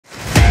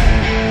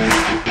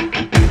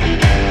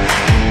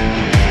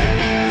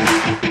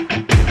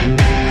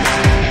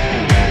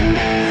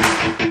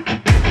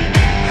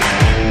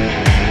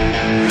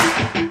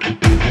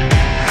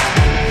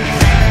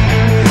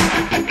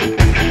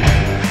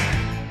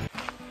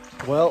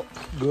Well,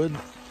 good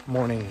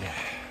morning.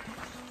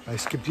 I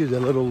skipped you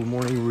the little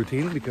morning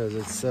routine because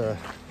it's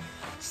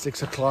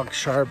 6 o'clock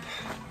sharp.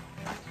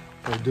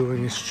 We're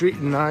doing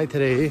Street Nye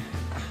today.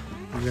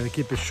 I'm gonna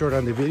keep it short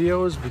on the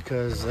videos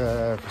because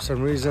for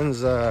some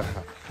reasons I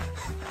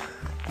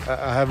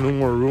have no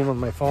more room on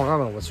my phone. I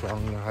don't know what's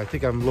wrong. I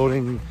think I'm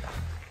loading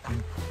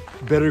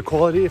better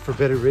quality for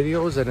better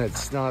videos, and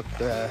it's not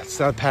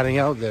panning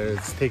out there.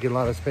 It's taking a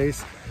lot of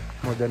space,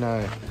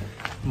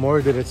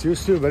 more than it's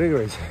used to. But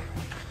anyways,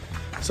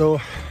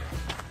 so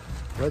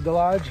we're at the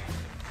lodge.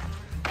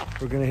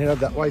 We're gonna hit up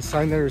that white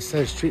sign there that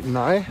says Street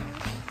Nye,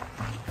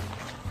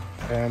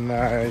 and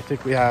I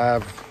think we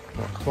have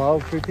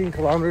 12, 13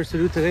 kilometers to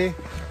do today.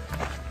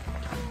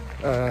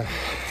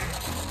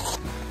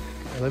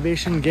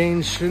 Elevation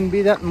gain shouldn't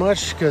be that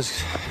much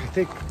because I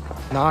think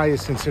Nye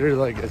is considered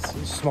like a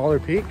smaller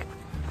peak.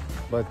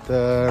 But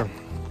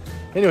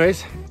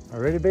anyways,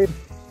 already, babe?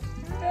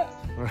 Yeah.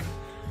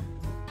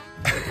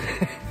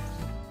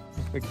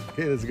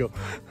 Okay, let's go.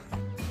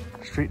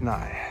 Street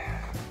Nye.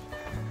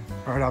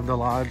 Right off the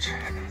lodge.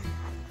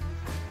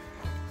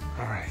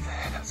 All right,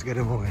 let's get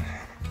it moving.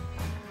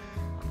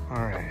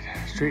 All right,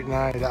 Street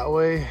Nye that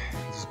way.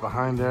 Just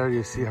behind there,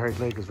 you see Heart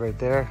Lake is right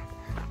there.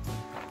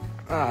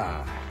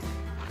 I'm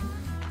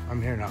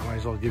here now. Might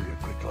as well give you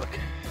a quick look.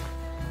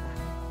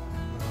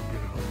 How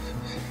beautiful this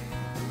is.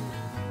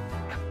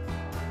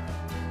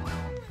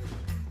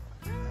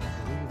 I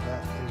believe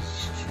that is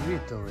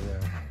street over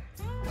there.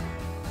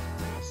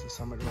 That's the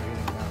summit we're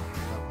hitting now.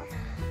 That one.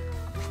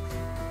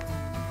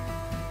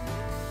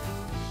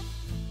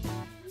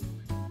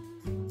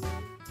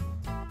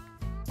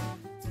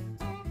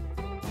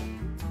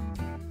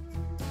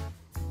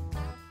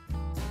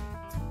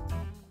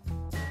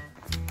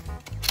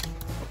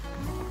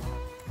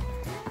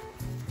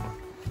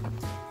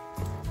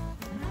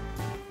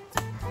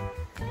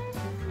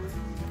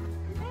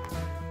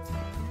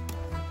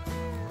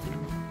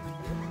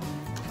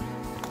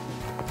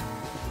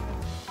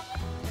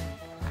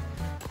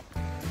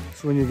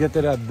 So when you get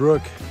to that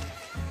brook,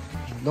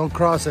 don't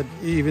cross it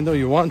even though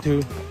you want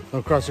to.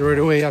 Don't cross it right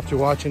away after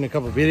watching a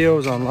couple of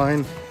videos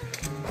online.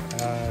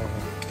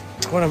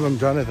 One of them,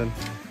 Jonathan.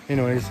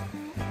 Anyways,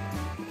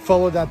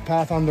 follow that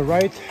path on the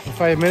right for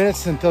 5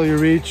 minutes until you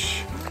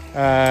reach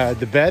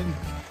the bed.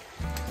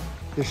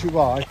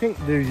 Well, I think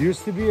there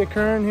used to be a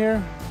current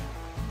here.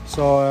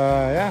 So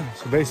yeah,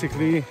 so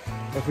basically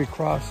if we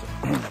cross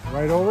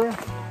right over,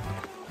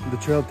 the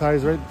trail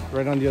ties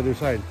right on the other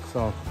side.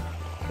 So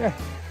yeah.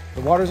 The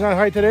water's not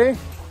high today,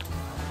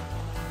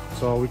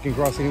 so we can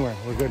cross anywhere.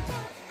 We're good.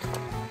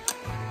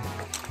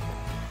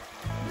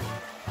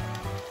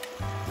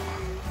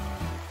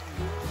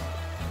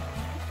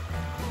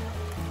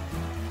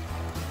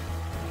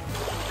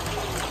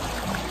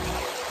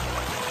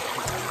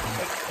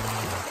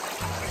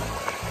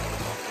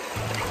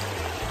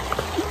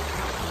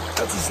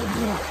 That's a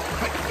slippery one.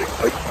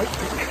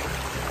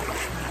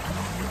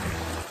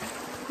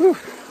 Whew.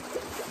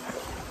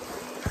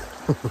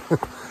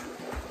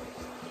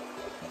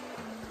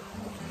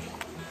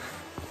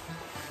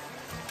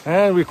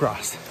 And we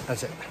crossed.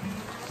 That's it.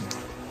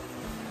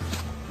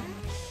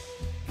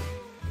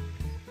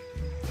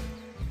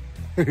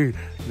 The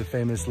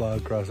famous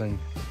log crossing.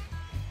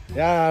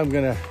 Yeah, I'm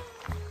gonna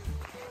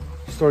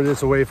store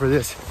this away for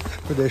this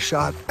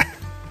shot.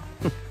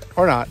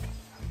 Or not.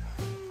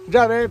 Good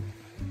job, babe.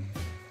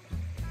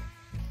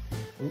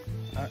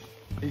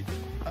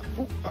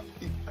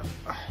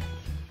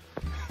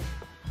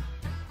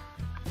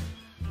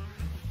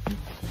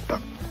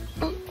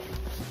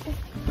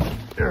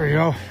 There we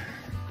go.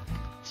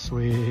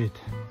 Sweet.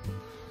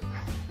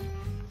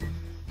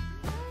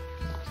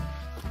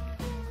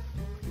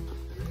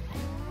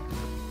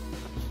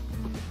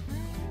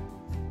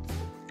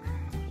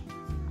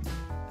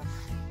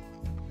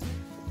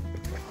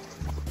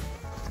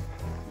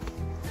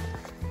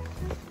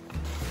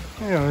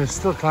 It's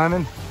still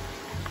climbing.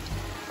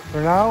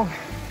 For now,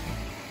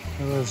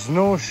 there's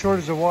no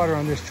shortage of water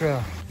on this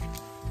trail.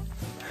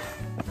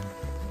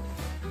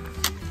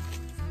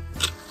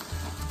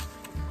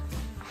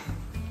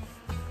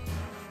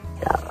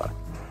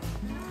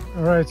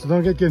 All right, so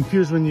don't get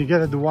confused when you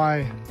get at the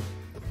Y.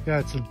 Yeah,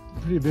 it's a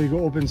pretty big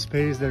open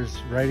space.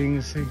 There's writing,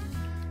 you see.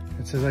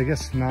 It says, I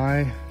guess,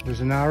 Nye.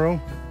 There's an arrow.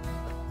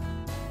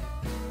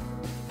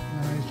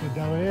 Nice, right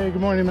that way. Hey,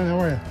 good morning, man. How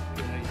are you?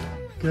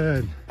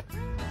 Good.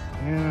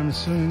 And I'm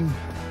assuming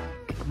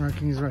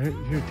markings right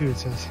here too. It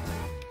says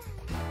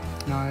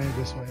Nye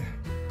this way.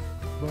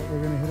 But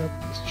we're gonna hit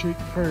up the street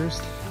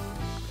first,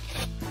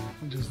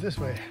 which is this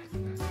way.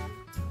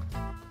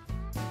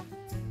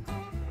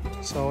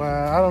 So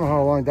I don't know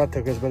how long that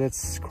took us, but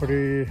it's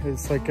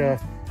like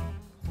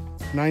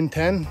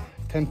 9:10,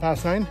 10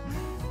 past 9.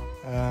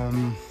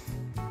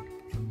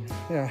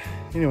 Yeah,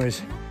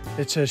 anyways,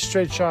 it's a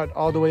straight shot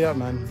all the way up,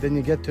 man. Then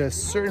you get to a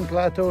certain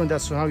plateau, and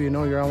that's how you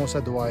know you're almost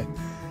at the Y,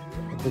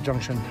 at the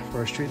junction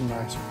for Street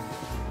Nye.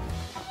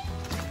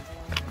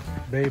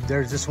 Babe,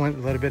 there's this one a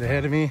little bit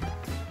ahead of me.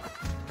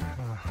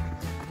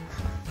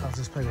 I'll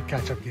just play the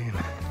catch-up game.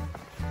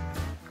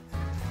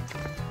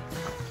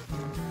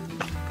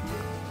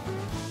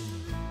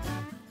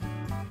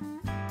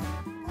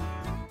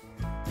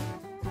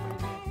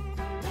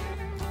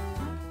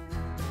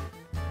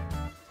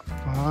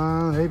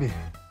 baby.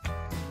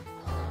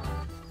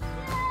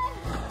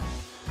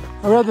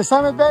 Are we at the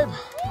summit, babe?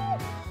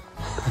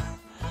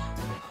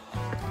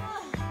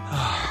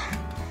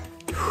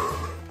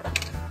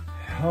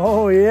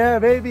 Oh yeah,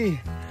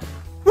 baby.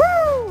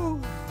 Woo!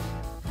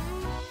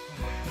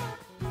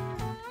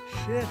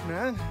 Shit,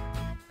 man.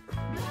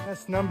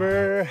 That's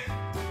number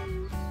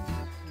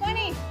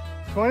 20.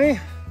 20?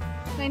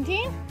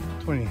 19?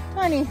 20.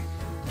 20.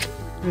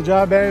 Good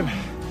job, babe.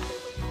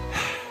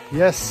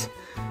 Yes.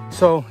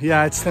 So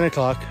yeah, it's 10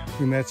 o'clock.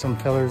 We met some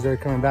fellers there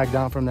coming back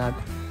down from that,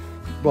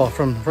 well,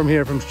 from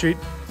here, from Street.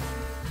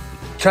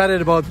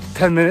 Chatted about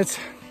 10 minutes.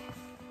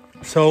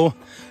 So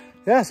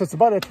yeah, so it's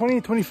about a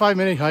 20-25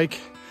 minute hike.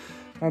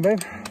 Huh,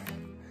 babe?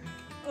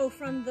 Oh,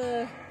 from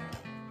the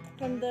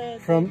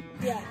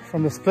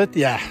split,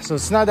 yeah. So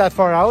it's not that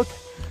far out,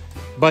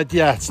 but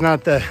yeah, it's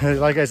not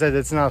like I said,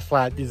 it's not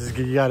flat.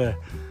 You gotta,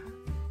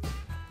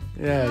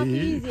 yeah,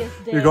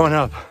 you're going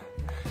up.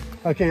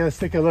 Okay, let's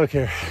take a look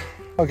here.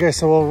 Okay,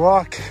 so we'll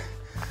walk,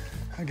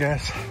 I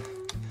guess,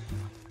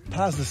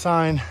 past the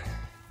sign.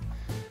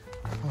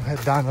 We'll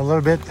head down a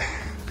little bit.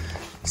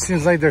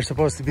 Seems like there's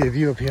supposed to be a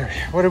view up here.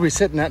 What are we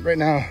sitting at right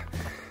now?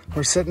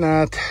 We're sitting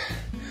at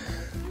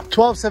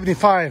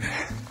 1275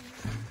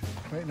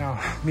 right now,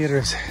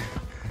 meters.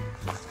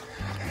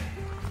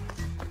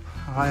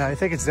 I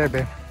think it's there,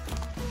 babe.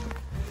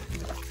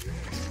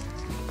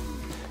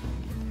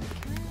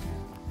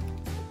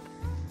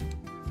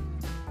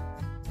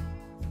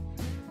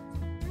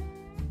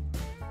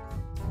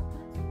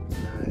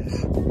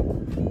 Nice.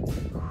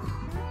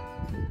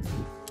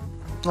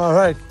 All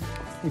right,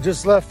 we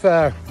just left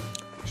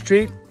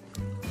Street.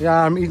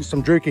 Yeah, I'm eating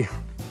some jerky.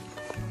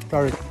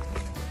 Sorry.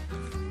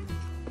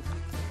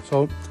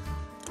 So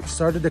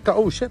started the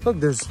oh shit, look,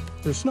 there's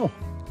snow.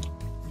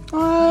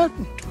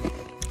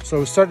 So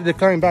we started the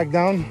climb back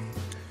down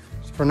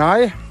for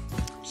Nye.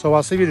 So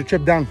I'll save you the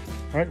trip down.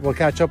 All right, we'll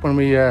catch up when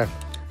we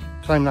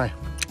climb Nye.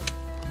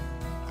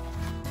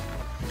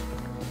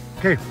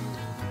 Okay,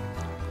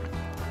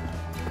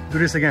 do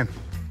this again.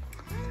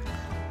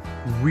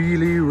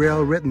 Really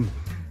well written.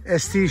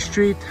 ST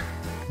Street,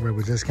 where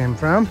we just came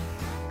from.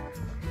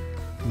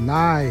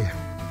 Nye,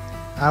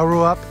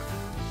 arrow up.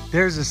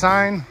 There's the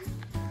sign.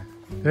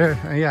 There,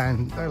 yeah,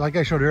 and like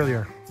I showed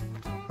earlier,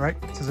 right?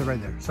 It says it right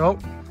there. So,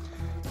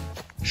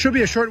 should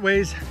be a short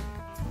ways.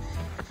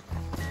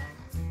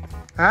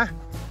 Huh?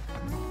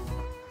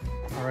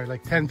 All right,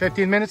 like 10,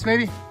 15 minutes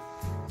maybe?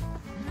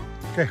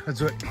 Okay, let's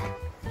do it.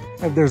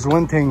 If there's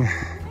one thing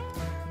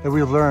that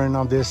we've learned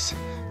on this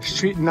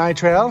Street Nye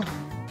trail,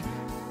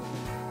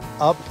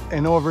 up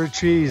and over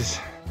trees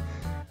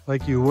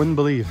like you wouldn't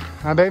believe.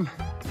 Huh, babe?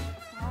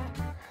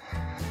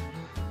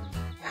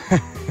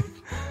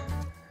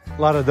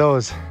 A lot of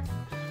those.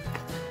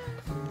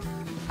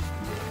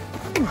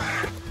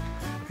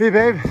 Hey,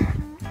 babe.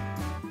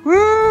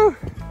 Woo!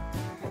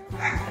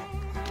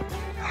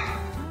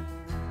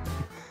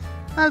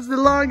 That's the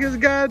longest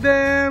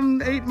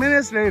goddamn 8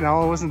 minutes.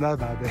 No, it wasn't that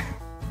bad, babe.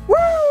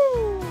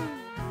 Woo!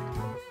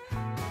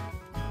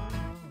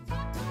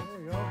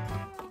 There you go.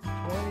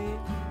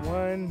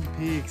 21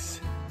 peaks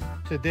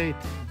to date,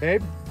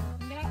 babe.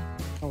 Yeah.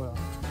 Oh well.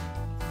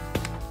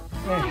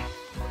 Hey,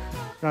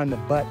 on the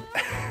butt.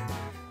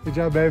 Good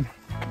job, babe.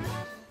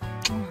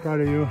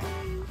 Proud of you.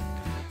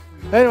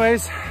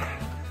 Anyways,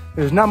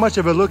 there's not much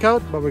of a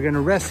lookout, but we're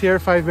gonna rest here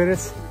 5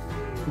 minutes.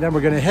 And then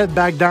we're gonna head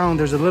back down.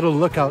 There's a little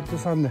lookout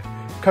just on the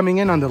coming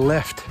in on the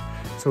left.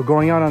 So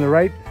going out on the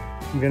right,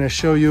 I'm gonna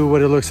show you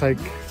what it looks like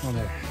on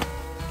there.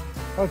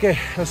 Okay,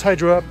 let's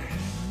hydro up.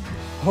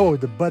 Oh,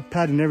 the butt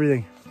pad and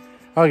everything.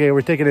 Okay,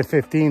 we're taking it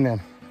 15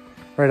 then.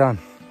 Right on.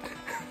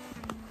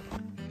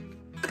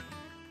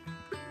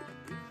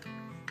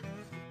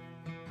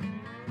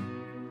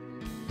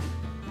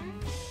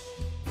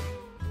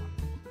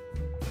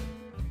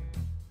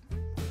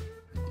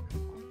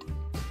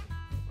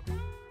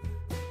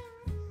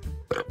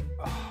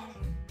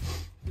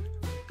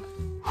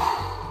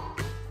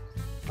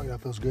 Oh,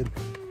 that feels good.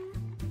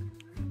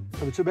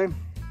 How about you, babe?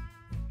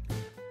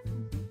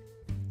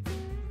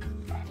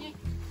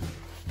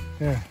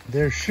 Yeah,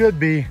 there should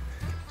be,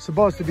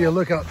 supposed to be a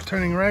lookout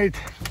turning right.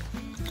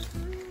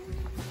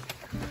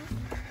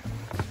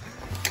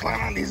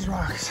 Climb on these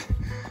rocks.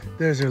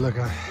 There's your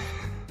lookout.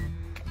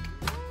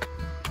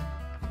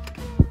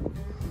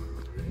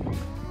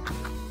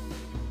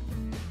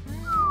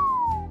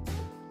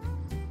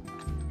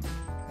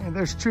 And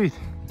there's Street.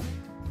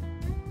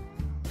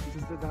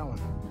 Just did that one.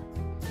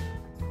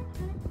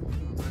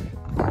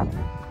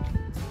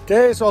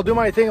 Okay, so I'll do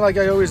my thing like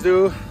I always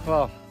do.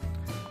 Well,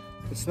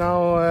 it's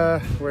now,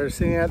 we're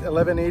sitting at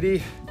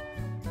 1180.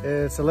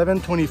 It's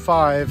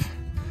 11:25.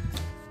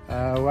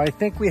 I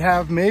think we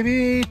have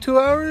maybe 2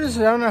 hours,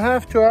 hour and a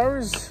half, 2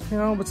 hours, you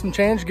know, with some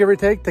change, give or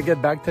take, to get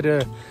back to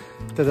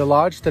the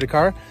lodge, to the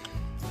car.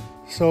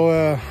 So,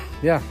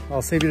 yeah,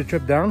 I'll save you the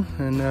trip down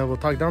and we'll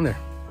talk down there.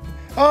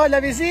 Oh, la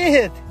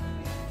visite!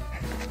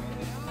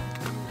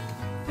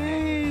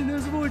 Hey,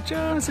 nos vemos,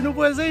 c'est nos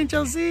voisins,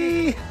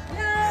 Chelsea!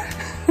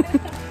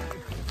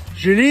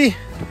 Julie?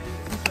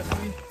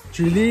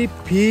 Julie,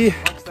 puis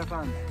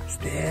Stéphane.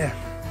 Steph.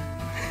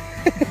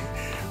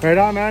 Right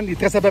on, man. Il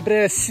te reste à peu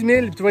près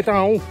 6000 puis tu vas être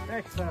en haut.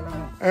 Excellent.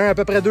 À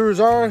peu près 2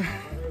 heures.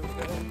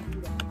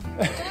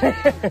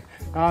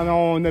 Ah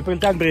non, on n'a pas le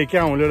temps de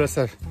breaker. On, là,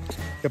 ça... Il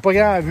n'y a pas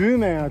grand vue,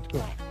 mais en tout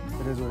cas,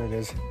 désolé,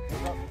 les.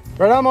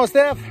 Right on, mon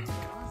Steph.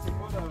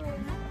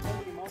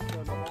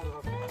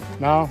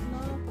 Non,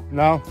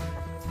 non.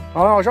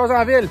 On chose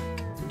en ville.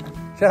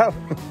 Ciao.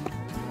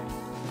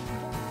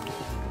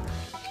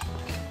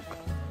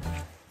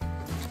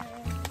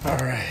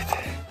 Alright.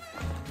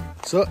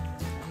 Ça,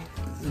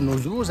 nos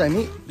nouveaux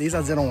amis, les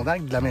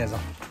Adirondacks de la maison.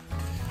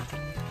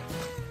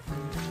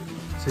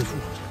 C'est fou.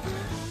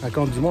 La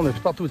compte du monde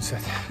est partout du 7.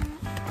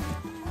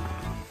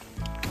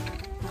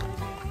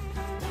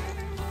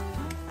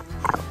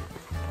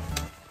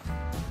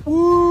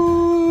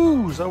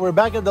 Woo! So we're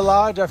back at the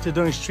lodge after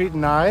doing Street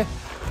Nye.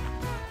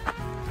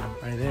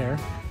 Right there.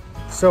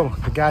 So,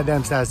 the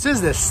goddamn stats. This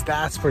is the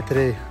stats for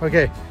today.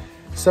 Okay,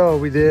 so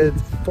we did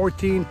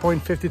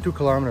 14.52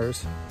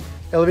 kilometers.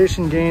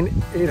 Elevation gain,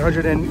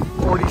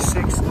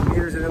 846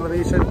 meters in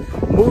elevation.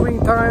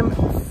 Moving time,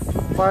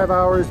 5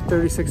 hours,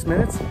 36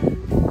 minutes.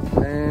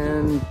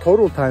 And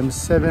total time,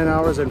 7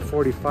 hours and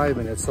 45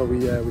 minutes. So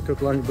we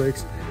took long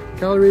breaks.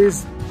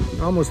 Calories,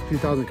 almost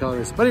 3,000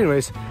 calories. But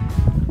anyways,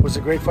 it was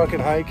a great fucking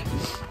hike.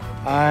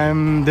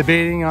 I'm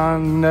debating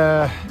on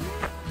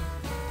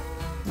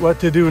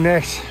what to do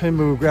next. Maybe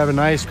we'll grab an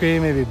ice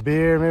cream, maybe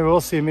beer, maybe we'll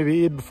see, maybe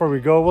eat before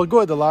we go. We'll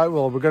go at the lodge.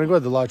 Well, we're gonna go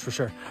at the lodge for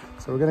sure.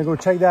 So we're gonna go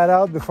check that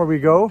out before we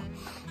go.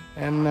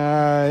 And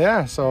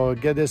yeah, so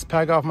get this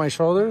pack off my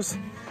shoulders,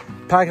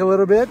 pack a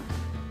little bit,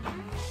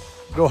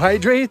 go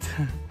hydrate,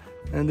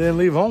 and then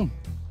leave home.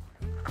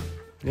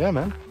 Yeah,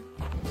 man.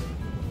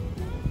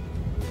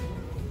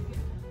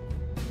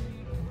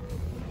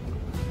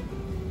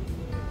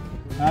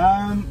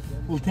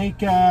 We'll take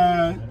 2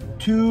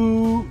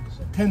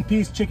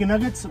 10-piece chicken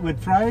nuggets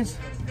with fries.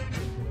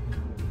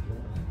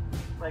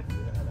 Like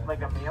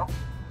a meal?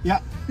 Yeah.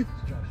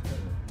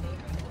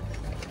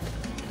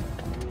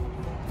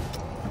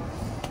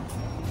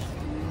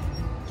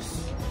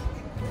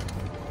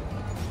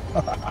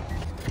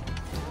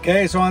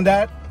 Okay, so on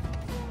that,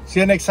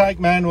 see you next hike,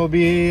 man. We'll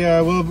be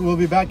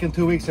back in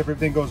 2 weeks if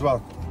everything goes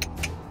well.